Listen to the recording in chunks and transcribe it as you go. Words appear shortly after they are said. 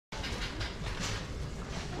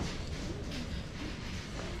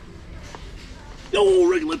Oh,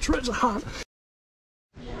 regular treasure hunt.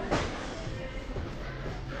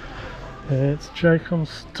 It's Jacob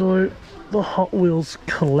Stowe, the Hot Wheels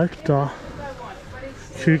collector.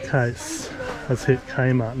 Q case has hit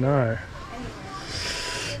Kmart. No,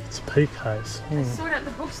 it's a P case. I saw it at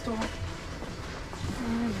the bookstore.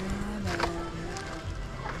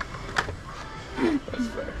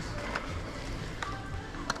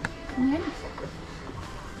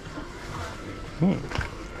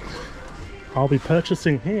 I'll be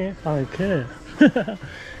purchasing here. I don't care.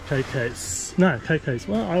 K case. No, K case.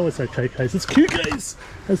 Well, I always say K case. It's Q case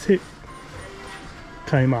has hit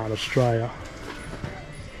Kmart Australia.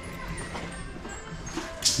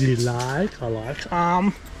 You like? I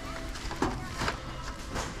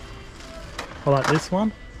like this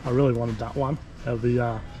one. I really wanted that one. Of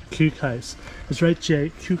the Q case. It's right,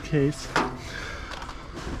 Jake. Q case.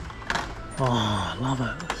 Oh, I love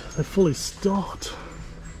it. They're fully stocked.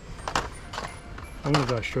 I'm gonna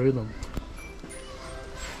go through them.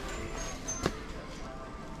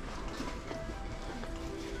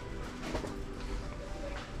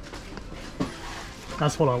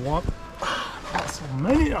 That's what I want.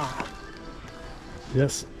 WrestleMania.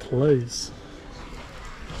 Yes, please.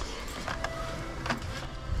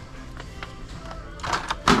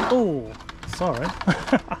 Oh, sorry.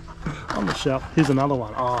 On the shelf. Here's another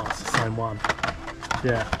one. Oh, it's the same one.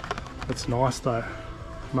 Yeah, it's nice though.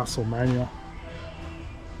 Muscle Mania.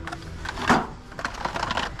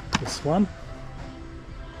 This one.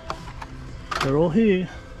 They're all here.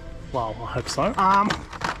 Well, I hope so.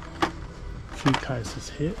 Few cases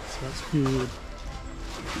hit, so that's good.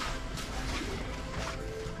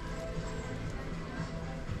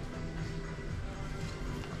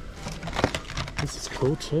 This is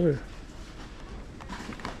cool too.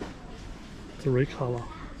 It's a recolor.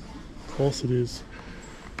 Of course it is.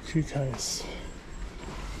 Q case.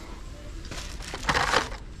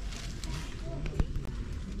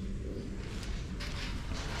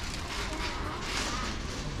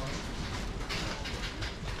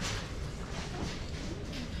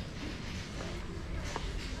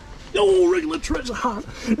 Oh, regular treasure hunt.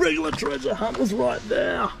 Regular treasure hunt was right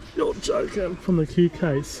there. You're joking. From the Q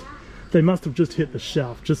case. They must have just hit the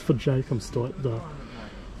shelf just for Jacob Stowe, the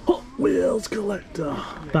Hot Wheels collector.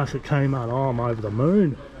 Back at Kmart. Oh, I'm over the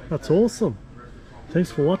moon. That's awesome. Thanks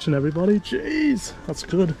for watching, everybody. Jeez, that's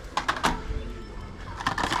good.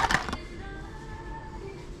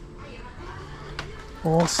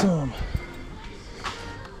 Awesome.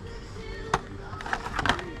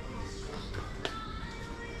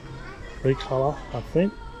 Recolor, I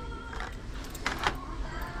think.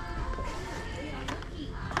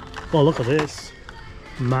 Oh, look at this.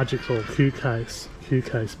 Magical Q case. Q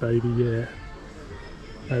case, baby, yeah.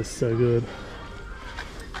 That's so good.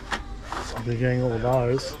 So I'll be getting all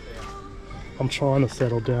those. I'm trying to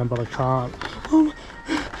settle down, but I can't. Oh,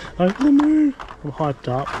 over the moon. I'm hyped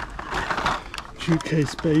up. Q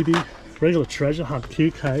case, baby. Regular treasure hunt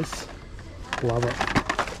Q case. Love it.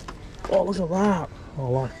 Oh, look at that. I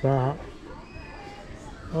like that.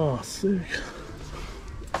 Oh, sick.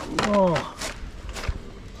 Oh.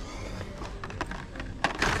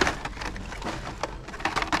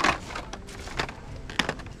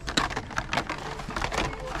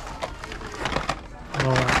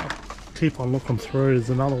 Alright, keep on looking through. There's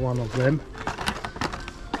another one of them.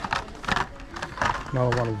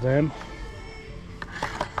 Another one of them.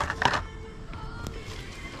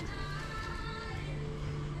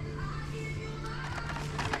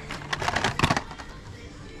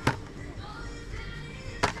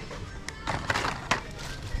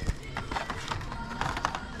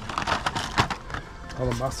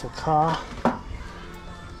 Another muscle car.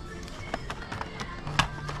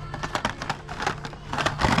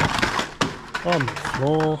 On the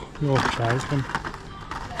floor, you're joking.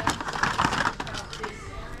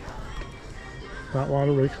 That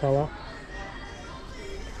one, recolor.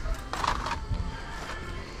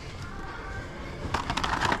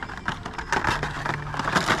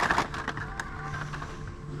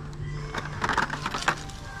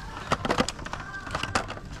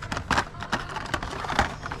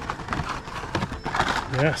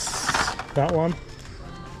 Yes, that one.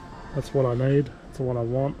 That's what I need. That's what I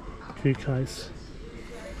want. Q case.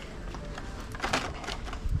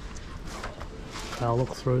 I'll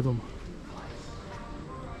look through them.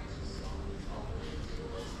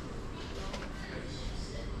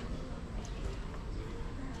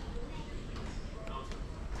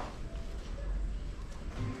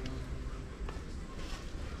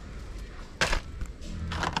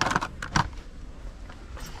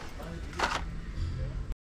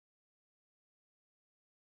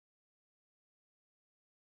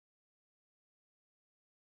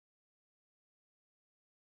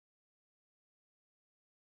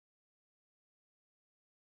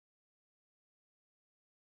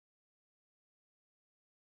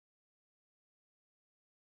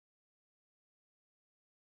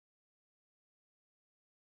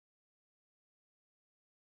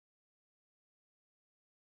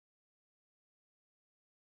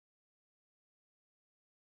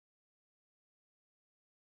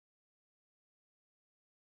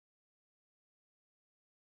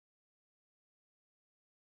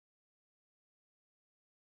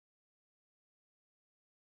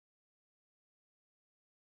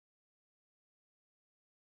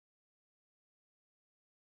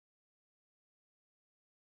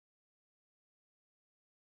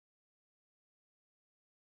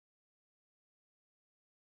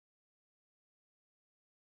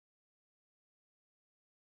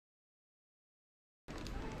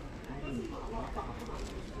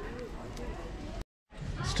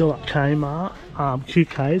 Still at Kmart. Q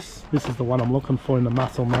case. This is the one I'm looking for in the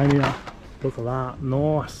Muscle Mania. Look at that.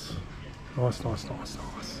 Nice. Nice, nice, nice,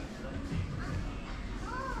 nice.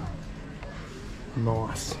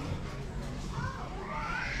 Nice.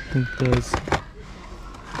 I think there's...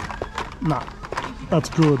 Nah, that's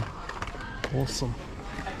good. Awesome.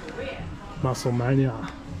 Muscle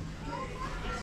Mania.